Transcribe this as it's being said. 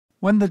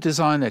When the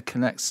designer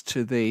connects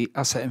to the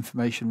Asset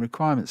Information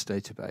Requirements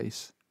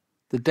database,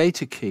 the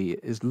data key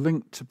is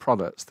linked to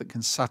products that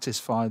can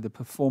satisfy the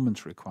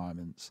performance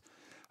requirements.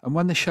 And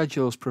when the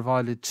schedule is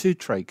provided to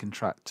trade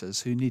contractors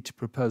who need to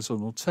propose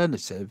an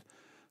alternative,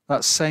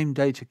 that same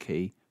data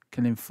key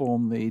can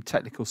inform the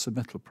technical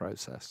submittal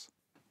process.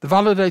 The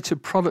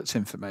validated product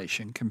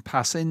information can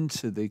pass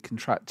into the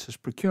contractor's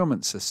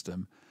procurement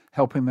system,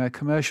 helping their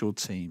commercial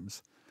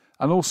teams,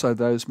 and also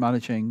those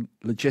managing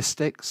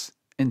logistics,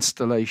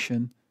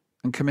 installation,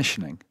 and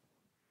commissioning.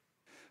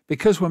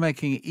 Because we're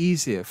making it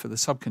easier for the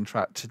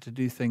subcontractor to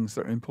do things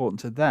that are important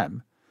to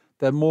them,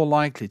 they're more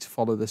likely to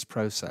follow this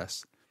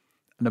process.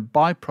 And a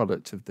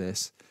byproduct of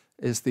this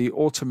is the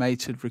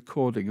automated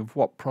recording of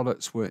what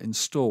products were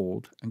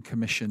installed and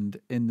commissioned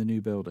in the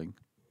new building.